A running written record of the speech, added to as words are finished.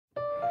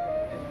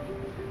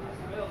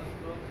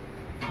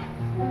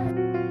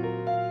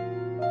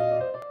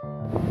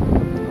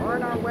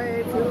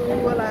way to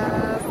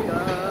Alaska.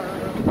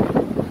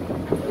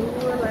 To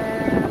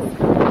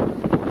Alaska.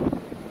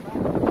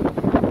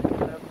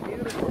 A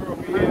beautiful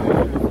place.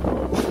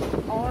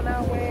 On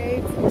our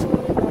way to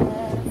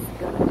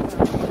Alaska.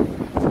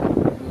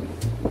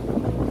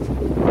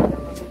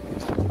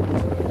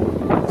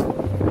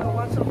 Go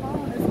watch the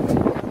phone.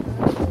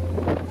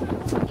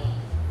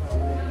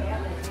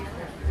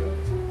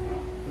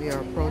 We are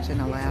approaching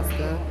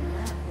Alaska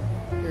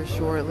here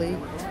shortly.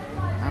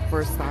 Our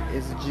first stop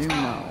is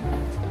Juneau,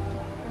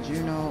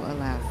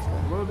 Alaska.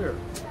 Hello there.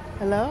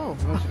 Hello.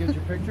 You want to get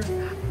your picture?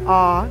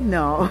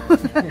 No.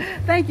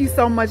 Thank you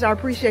so much. I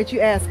appreciate you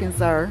asking,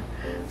 sir.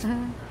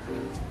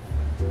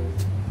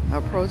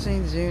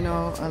 Approaching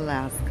Juneau,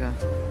 Alaska.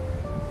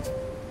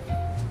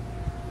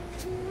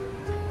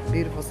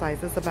 Beautiful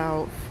sights. It's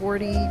about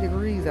 40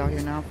 degrees out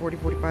here now, 40,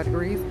 45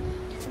 degrees.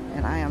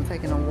 And I am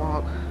taking a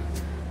walk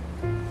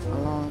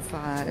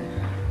alongside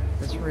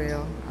the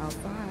trail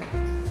outside.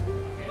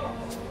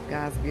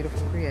 God's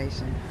beautiful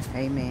creation.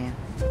 Amen.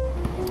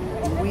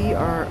 We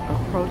are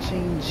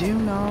approaching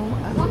Juneau,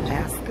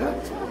 Alaska.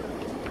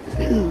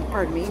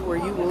 Pardon me, where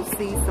you will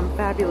see some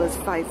fabulous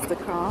sights to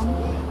come.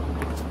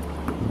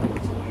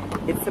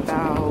 It's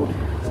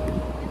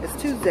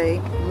Tuesday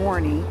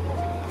morning,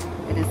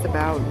 and it's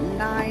about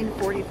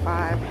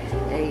 9:45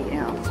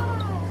 a.m.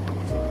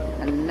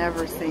 I've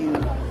never seen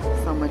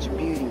so much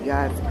beauty,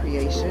 God's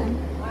creation.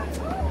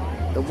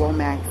 The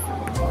Womack's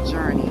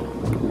journey,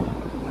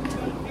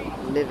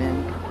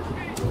 living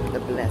the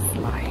blessed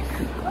life.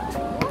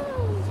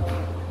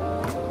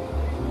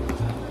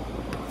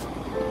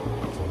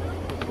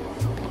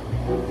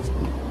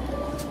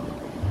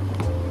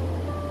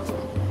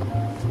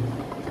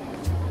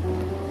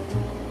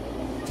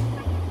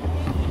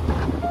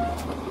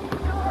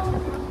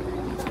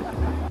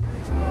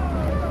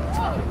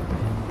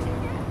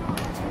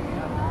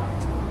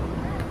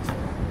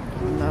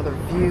 Another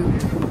view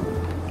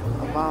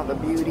of all the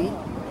beauty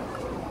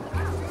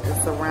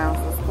that surrounds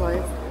this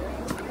place.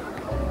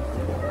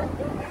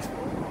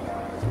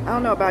 I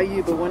don't know about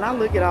you, but when I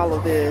look at all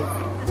of this,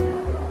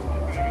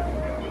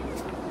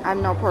 I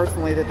know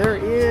personally that there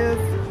is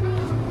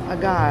a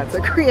God to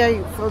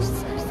create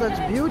such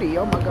beauty.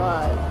 Oh my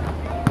God,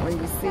 when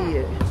you see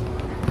it.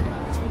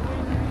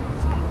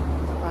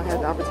 I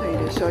had the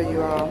opportunity to show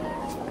you all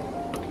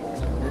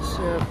the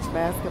ship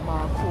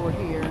basketball court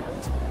here.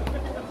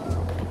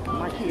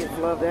 My kids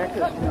love that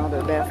because, you know,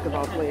 they're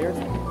basketball players.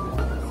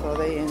 So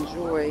they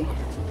enjoy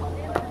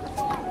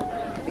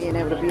being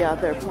able to be out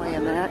there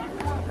playing that.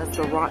 That's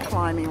the rock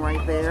climbing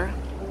right there.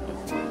 I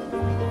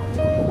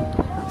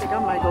think I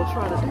might go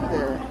try to do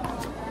that,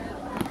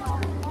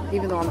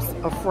 even though I'm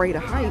afraid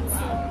of heights.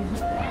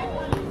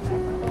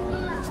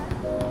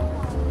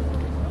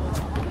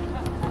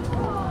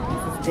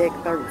 This is deck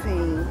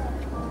 13.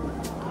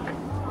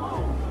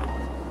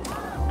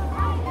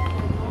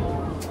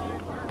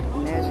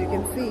 And as you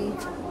can see,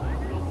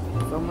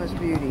 so much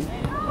beauty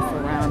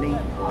surrounding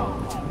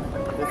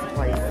this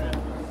place.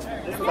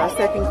 This is our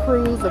second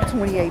cruise of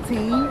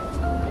 2018.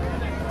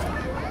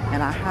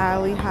 And I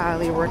highly,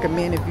 highly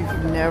recommend, if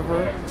you've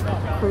never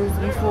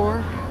cruised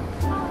before,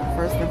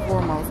 first and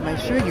foremost, make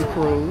sure you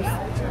cruise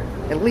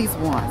at least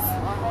once.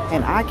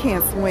 And I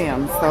can't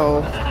swim,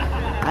 so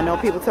I know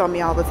people tell me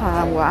all the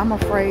time, well, I'm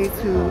afraid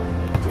to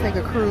take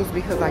a cruise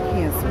because I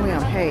can't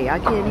swim. Hey, I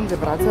can't either,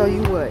 but I tell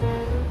you what,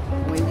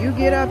 when you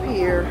get up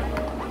here,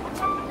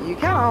 you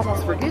kind of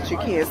almost forget you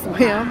can't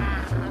swim,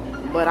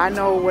 but I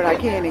know what I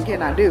can and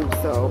cannot do,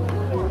 so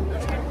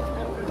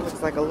it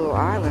looks like a little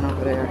island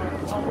over there.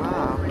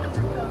 Wow.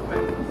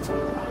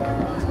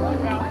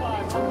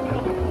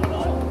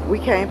 We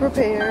came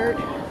prepared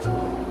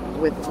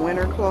with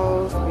winter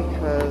clothes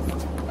because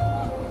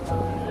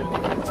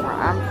where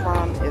I'm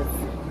from is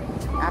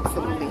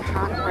absolutely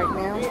hot right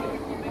now,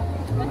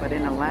 but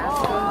in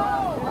Alaska,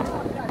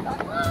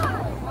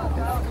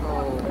 it's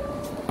cold.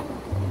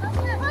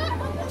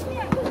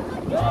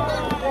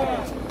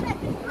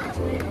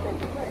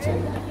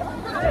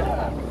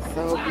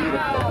 So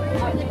beautiful.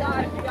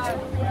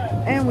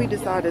 And we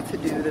decided to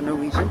do the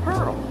Norwegian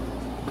Pearl.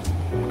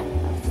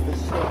 That's the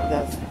ship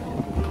that's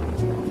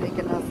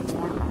taking us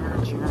on our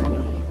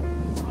journey.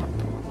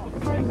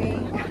 I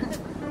mean,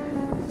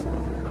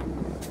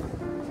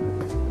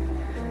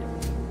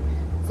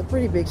 it's a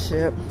pretty big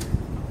ship.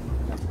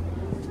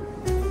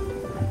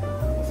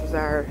 This is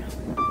our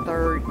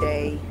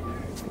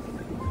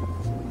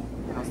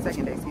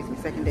second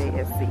day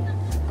at sea.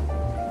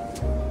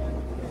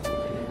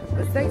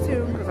 But stay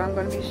tuned, because I'm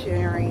going to be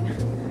sharing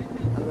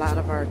a lot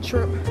of our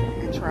trip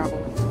and travel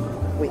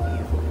with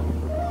you.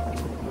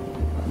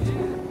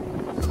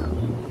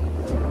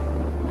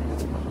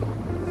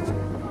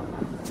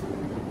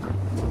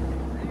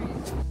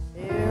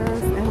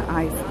 There's an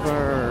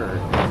iceberg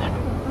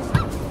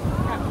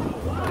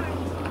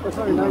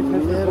in the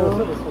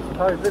middle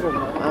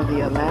of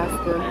the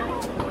Alaska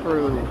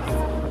cruise.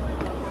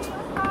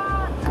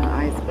 An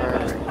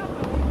iceberg.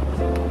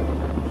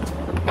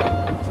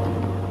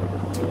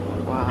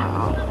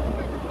 Wow.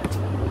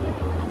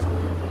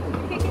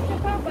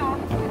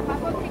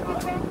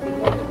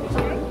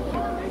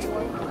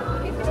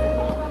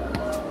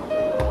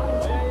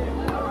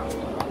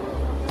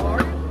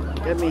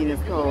 That means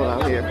it's cold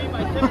out here.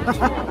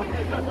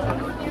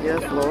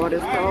 Yes, Lord,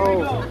 it's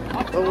cold.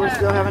 But we're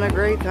still having a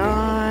great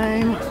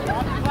time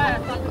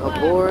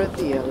aboard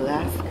the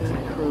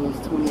Alaska Cruise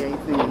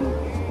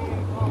 2018.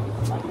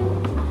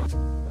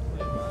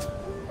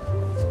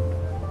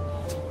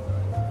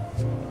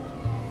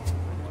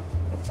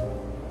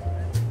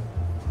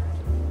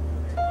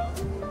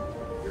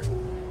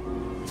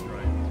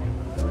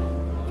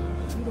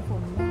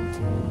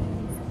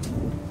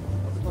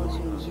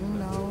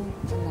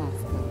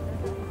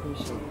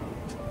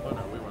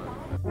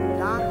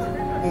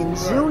 In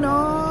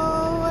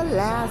Juneau,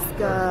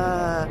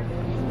 Alaska.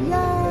 Yay!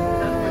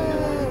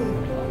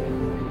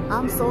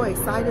 I'm so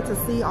excited to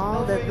see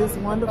all that this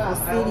wonderful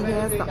city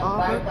has to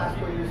offer.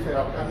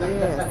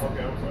 Yes.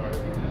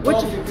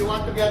 Well, if you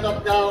want to get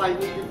up now, I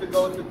need you to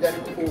go to deck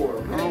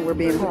 4. Oh, we're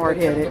being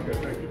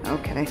hard-headed.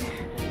 Okay.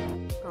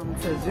 Welcome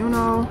to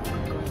Juneau,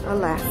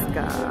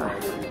 Alaska.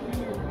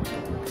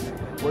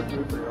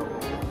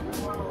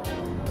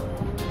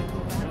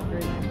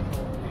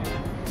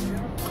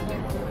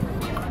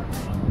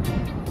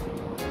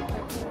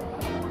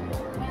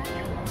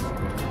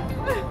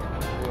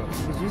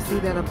 Did you see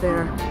that up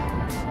there?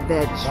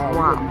 That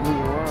drop.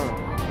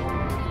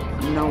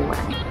 No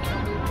way.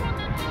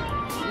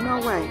 No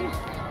way.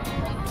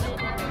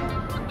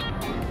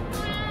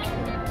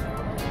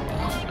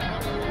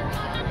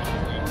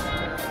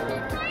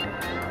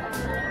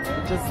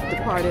 Just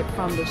departed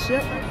from the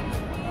ship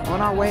on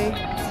our way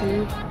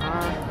to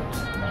our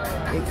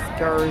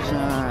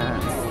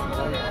excursions.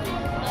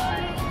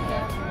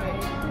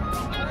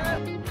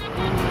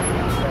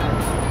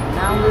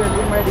 Now we're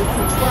getting ready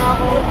to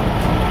travel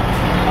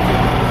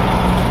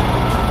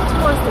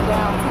towards the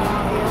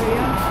downtown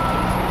area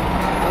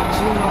of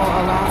Juneau,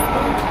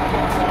 Alaska.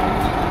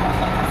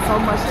 So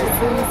much to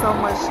see, so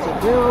much to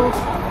do.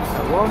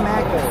 The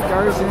Womack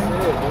excursion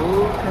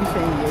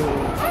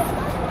continues.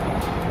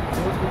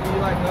 Be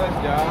like us,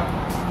 y'all.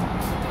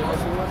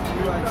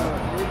 Be like us.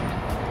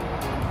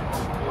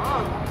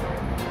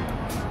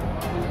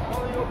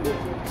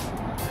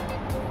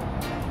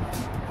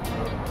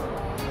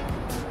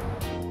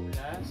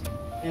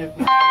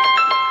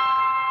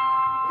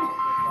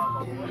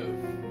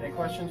 Any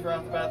questions right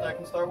off the bat that I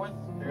can start with?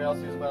 Anything else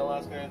about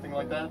Alaska or anything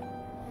like that?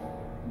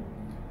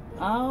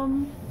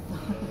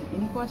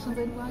 Any questions,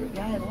 anybody?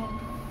 Yeah,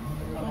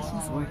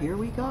 questions. Well, here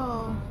we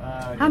go.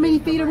 How many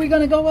feet are we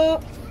going to go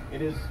up?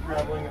 It is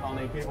traveling on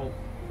a cable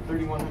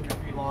 3,100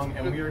 feet long,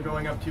 and we are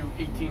going up to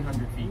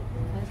 1,800 feet.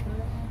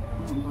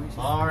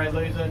 All right,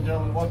 ladies and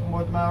gentlemen, welcome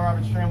aboard the Mount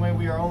Roberts Tramway.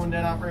 We are owned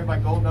and operated by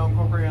Gold Bell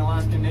Incorporated, an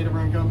Alaskan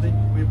native-run company.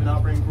 We've been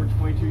operating for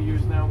 22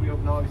 years now. We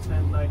opened August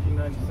 10th,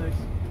 1996,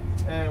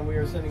 and we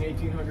are sending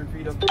 1,800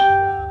 feet up to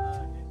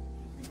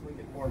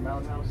Lincoln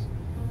Mountain House.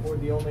 We're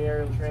the only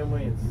aerial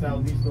tramway in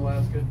southeast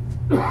Alaska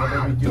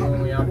that we do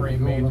only operate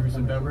May through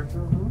September.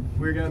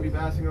 We're going to be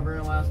passing over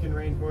an Alaskan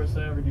rainforest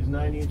that averages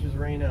 90 inches of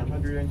rain and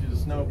 100 inches of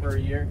snow per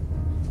year.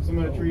 Some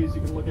of the trees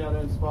you can look out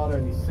and spot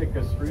are the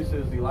Sitka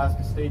spruces. The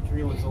Alaska state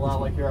tree looks a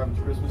lot like your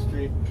average Christmas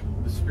tree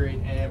with the straight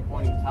and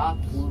pointy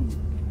tops.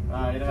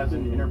 It has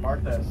an inner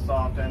bark that is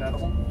soft and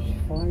edible.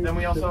 Then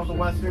we also have the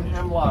western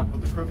hemlock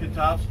with the crooked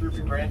tops,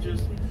 drooping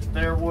branches.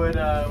 Their wood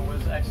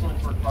was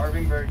excellent for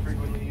carving, very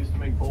frequently used to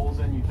make bowls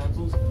and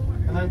utensils.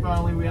 And then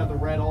finally we have the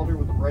red alder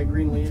with the bright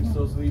green leaves.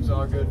 Those leaves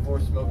are good for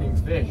smoking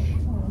fish.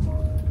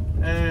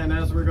 And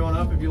as we're going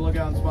up, if you look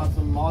out and spot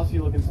some mossy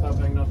looking stuff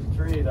hanging off the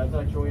tree, that's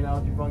actually an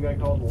algae fungi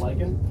called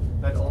lichen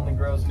that only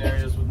grows in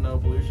areas with no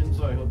pollution.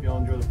 So I hope you all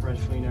enjoy the fresh,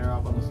 clean air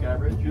up on the sky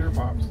bridge. Cheer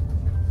pops.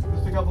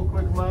 Just a couple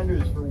quick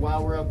reminders for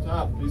while we're up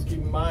top. Please keep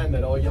in mind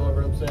that all yellow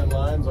ropes and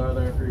lines are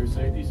there for your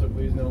safety, so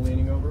please no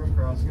leaning over them,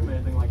 crossing them,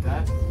 anything like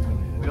that.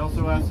 We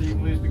also ask that you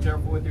please be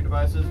careful with your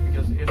devices,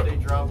 because if they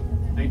drop,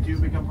 they do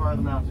become part of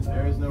the mountain.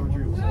 There is no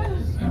retreat.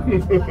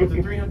 It's a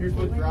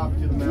 300-foot drop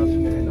to the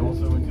mountain and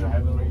also into a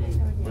heavily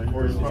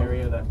forested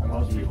area that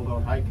most people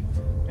don't hike.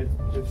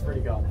 It's pretty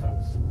god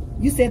folks.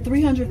 You said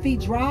 300 feet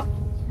drop?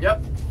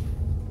 Yep.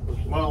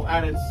 Well,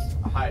 at its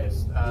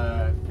highest.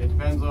 It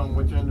depends on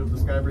which end of the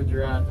sky bridge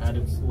you're at. At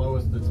its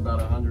lowest, it's about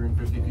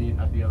 150 feet.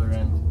 At the other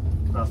end,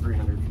 it's about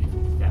 300 feet.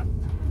 Yeah.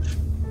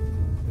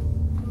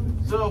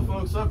 So,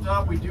 folks, up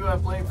top, we do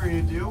have plenty for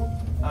you to do.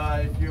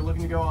 If you're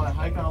looking to go on a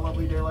hike on a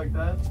lovely day like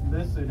that,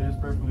 it is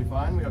perfectly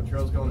fine. We have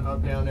trails going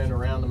up, down, and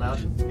around the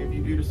mountain. If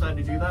you do decide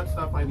to do that,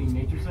 stop by the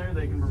Nature Center.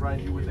 They can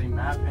provide you with a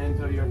map and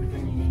tell you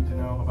everything you need to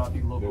know about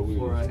the local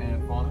flora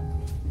and fauna.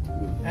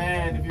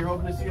 And if you're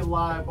hoping to see a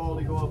live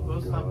bald eagle up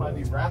close, stop by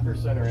the Raptor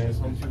Center. It is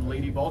home to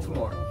Lady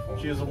Baltimore.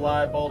 She is a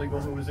live bald eagle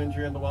who was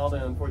injured in the wild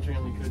and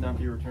unfortunately could not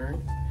be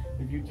returned.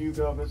 If you do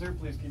go visit her,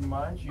 please keep in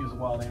mind she is a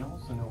wild animal,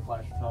 so no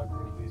flash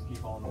photography. Please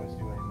keep all noise to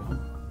a minimum.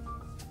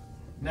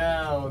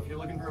 Now, if you're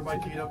looking for a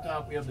bite to eat up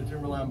top, we have the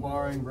Timberland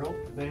Bar and Grill.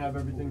 They have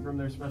everything from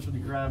their specialty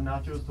crab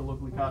nachos to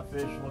locally caught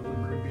fish, locally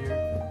brewed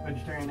beer,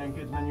 vegetarian and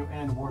kids menu,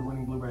 and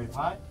award-winning blueberry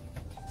pie.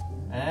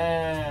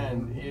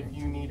 And if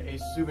you need a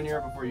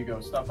souvenir before you go,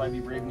 stop by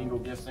the Raven Eagle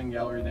Gifts and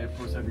Gallery. They, of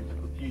course, have your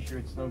typical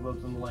t-shirts, snow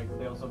globes, and the like.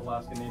 They also have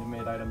Alaska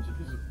native-made items, such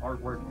as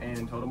artwork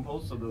and totem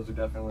poles, so those are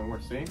definitely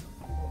worth seeing.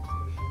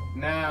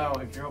 Now,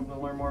 if you're hoping to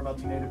learn more about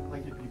the native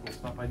Tlingit people,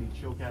 stop by the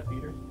Chill Cat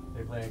Theater.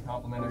 They play a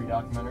complimentary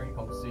documentary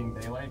called Seeing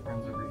Daylight. It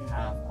runs every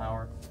half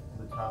hour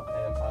to the top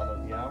and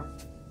bottom of the hour,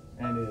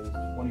 and is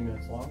 20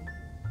 minutes long.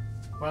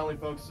 Finally,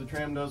 folks, the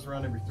tram does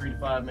run every 3 to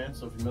 5 minutes,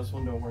 so if you miss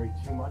one, don't worry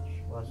too much.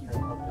 Last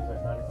tram up is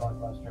at 9 o'clock,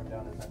 last tram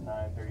down is at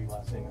 9:30,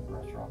 last thing at the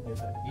restaurant is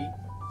at 8.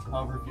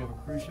 However, if you have a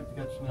cruise ship to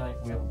catch tonight,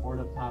 we have a board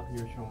up top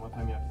here showing what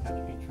time you have to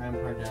catch each tram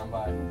car down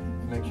by to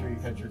make sure you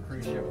catch your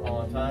cruise ship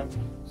on time.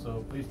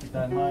 So please keep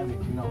that in mind. They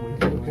do not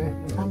wait. Okay.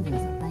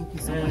 Thank you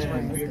so much for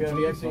And we're going to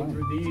be exiting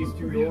through these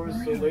 2 doors,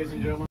 so ladies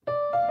and gentlemen.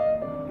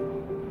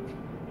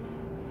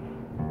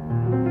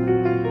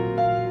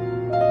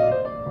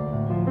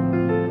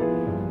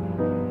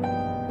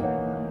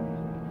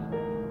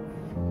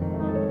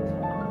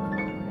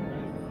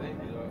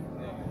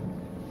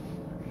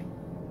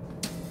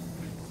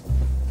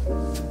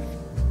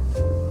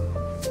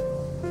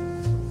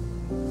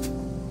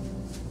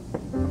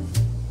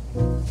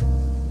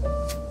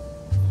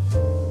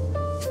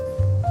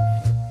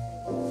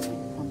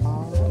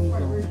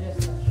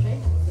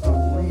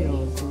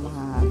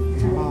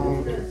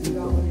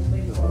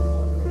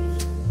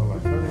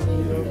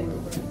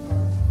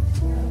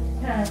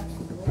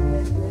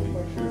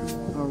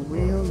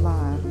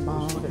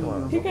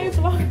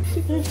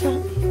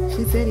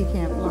 She said he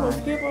can't fly.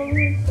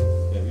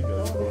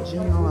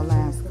 Juneau,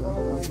 Alaska. A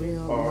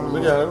real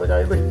Look at it, look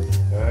at it, look.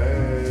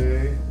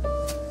 Hey.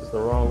 It's the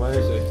wrong lane.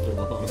 It's the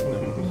wrong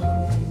lane.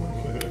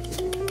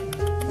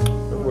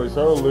 That boy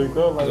so linked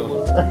up like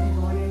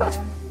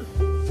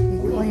He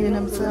cleaning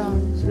himself.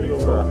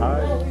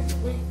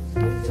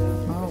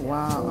 Oh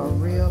wow, a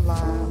real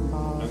live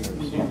ball.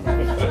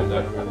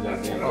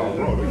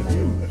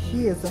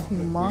 He is a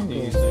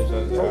humongous.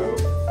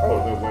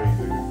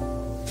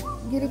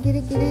 Get it, get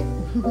it, get it.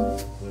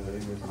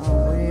 A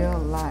real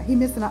live. He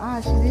missing an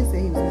eye. She did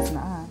say he was missing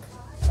an eye.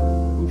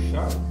 Who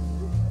shot him?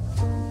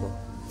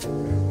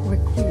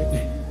 Quick, quick.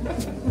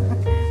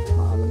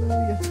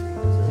 Hallelujah.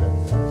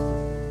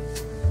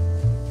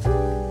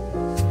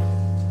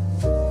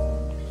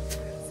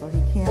 So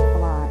he can't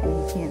fly and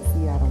he can't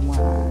see out of one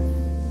eye.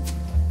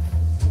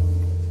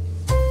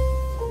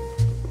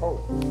 Oh.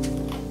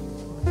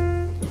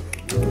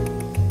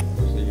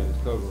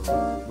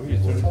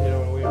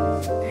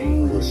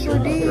 Dang, he sure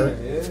did.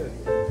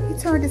 He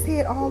turned his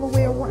head all the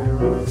way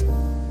around.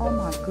 Oh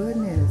my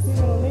goodness. It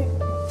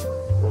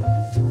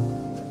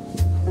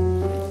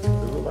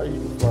looked like he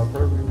was fly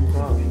perfectly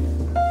fine.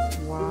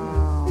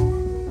 Wow.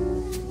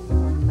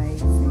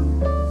 Amazing.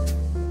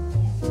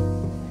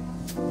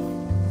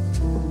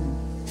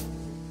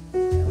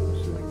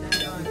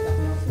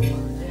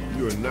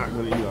 You are not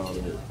going to eat all of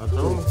it. I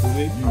told him,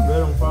 you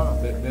bet on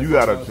 5. You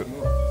got to...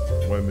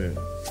 1 minute.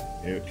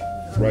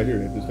 Right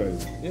here at this table.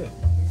 Yeah.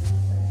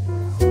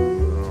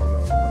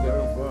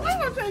 I'm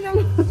not saying no.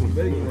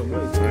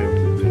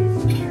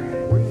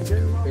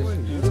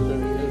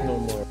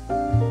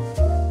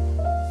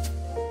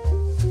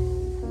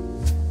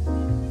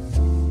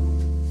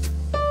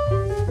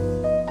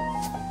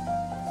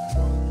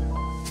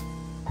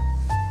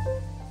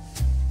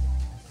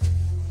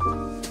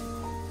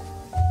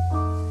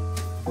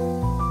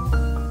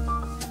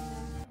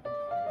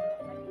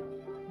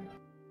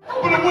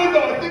 Open the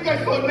window, I think I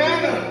saw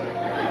Nana.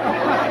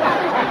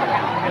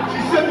 She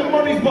said the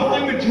money's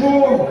behind the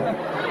drawer.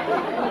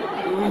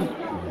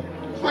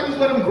 So I just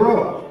let him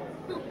grow.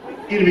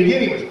 In the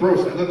beginning it was gross,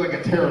 I looked like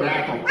a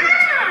pterodactyl.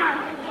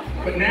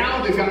 But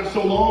now they've gotten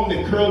so long,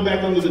 they've curled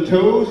back under the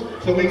toes,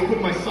 so it makes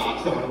putting my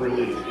socks on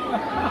really easy.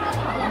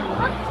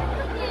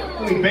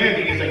 Only bad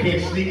thing is I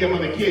can't sneak up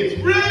on the kids.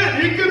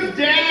 Run, here comes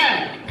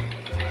Dad!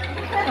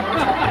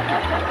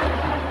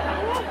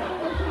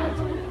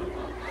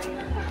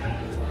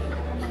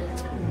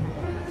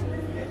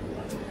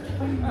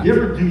 You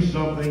ever do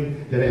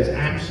something that has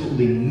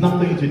absolutely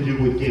nothing to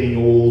do with getting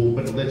old,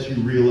 but it lets you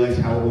realize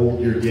how old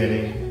you're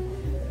getting?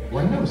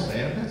 Well, no,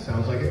 Sam, that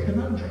sounds like a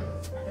conundrum.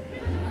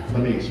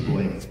 Let me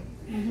explain.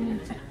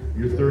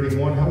 You're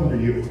 31, how old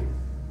are you?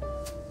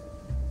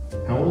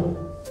 How old?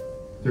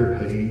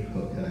 13,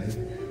 okay.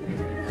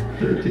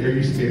 13, are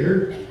you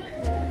scared?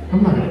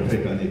 I'm not gonna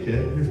pick on you,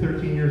 kid. You're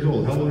 13 years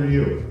old, how old are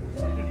you?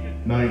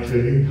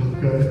 19,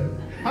 okay.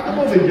 How come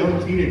all the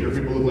young teenager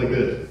people look like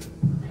this?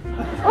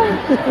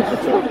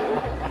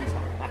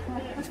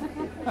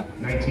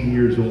 19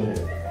 years old.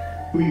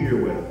 Who are you here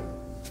with?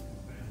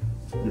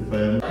 Your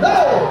family? No!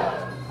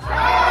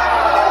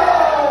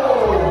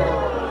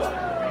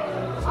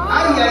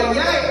 Ay, ay,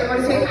 ay.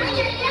 Everybody say, ay,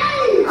 ay,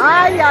 ay.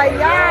 Ay, ay,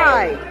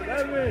 ay.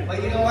 But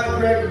you know what,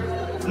 Greg?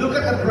 Look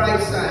at the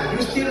bright side.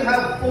 You still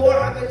have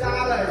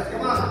 $400.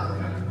 Come on.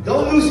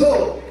 Don't lose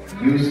hope.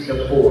 Use the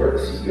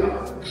force,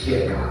 young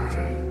Jedi.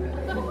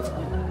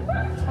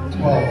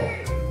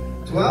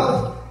 12.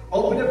 12?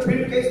 Open the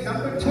briefcase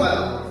number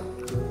 12.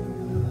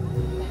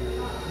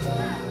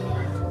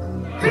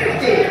 50!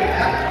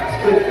 That's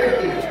good,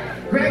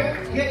 50. Greg,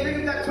 get rid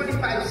of that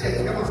 25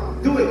 cents. Come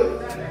on, do it.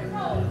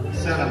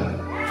 7.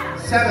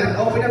 7.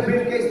 Open a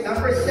briefcase.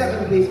 Number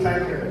 7, please,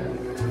 Parker.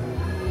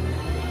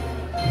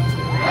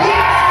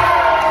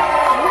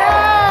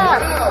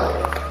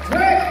 Wow!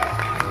 Greg,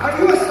 are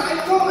you a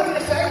psycho? Are you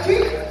a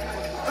psychic?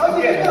 How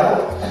do you know?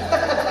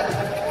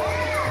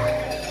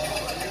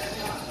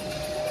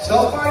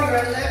 So far,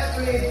 you're left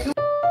with 2.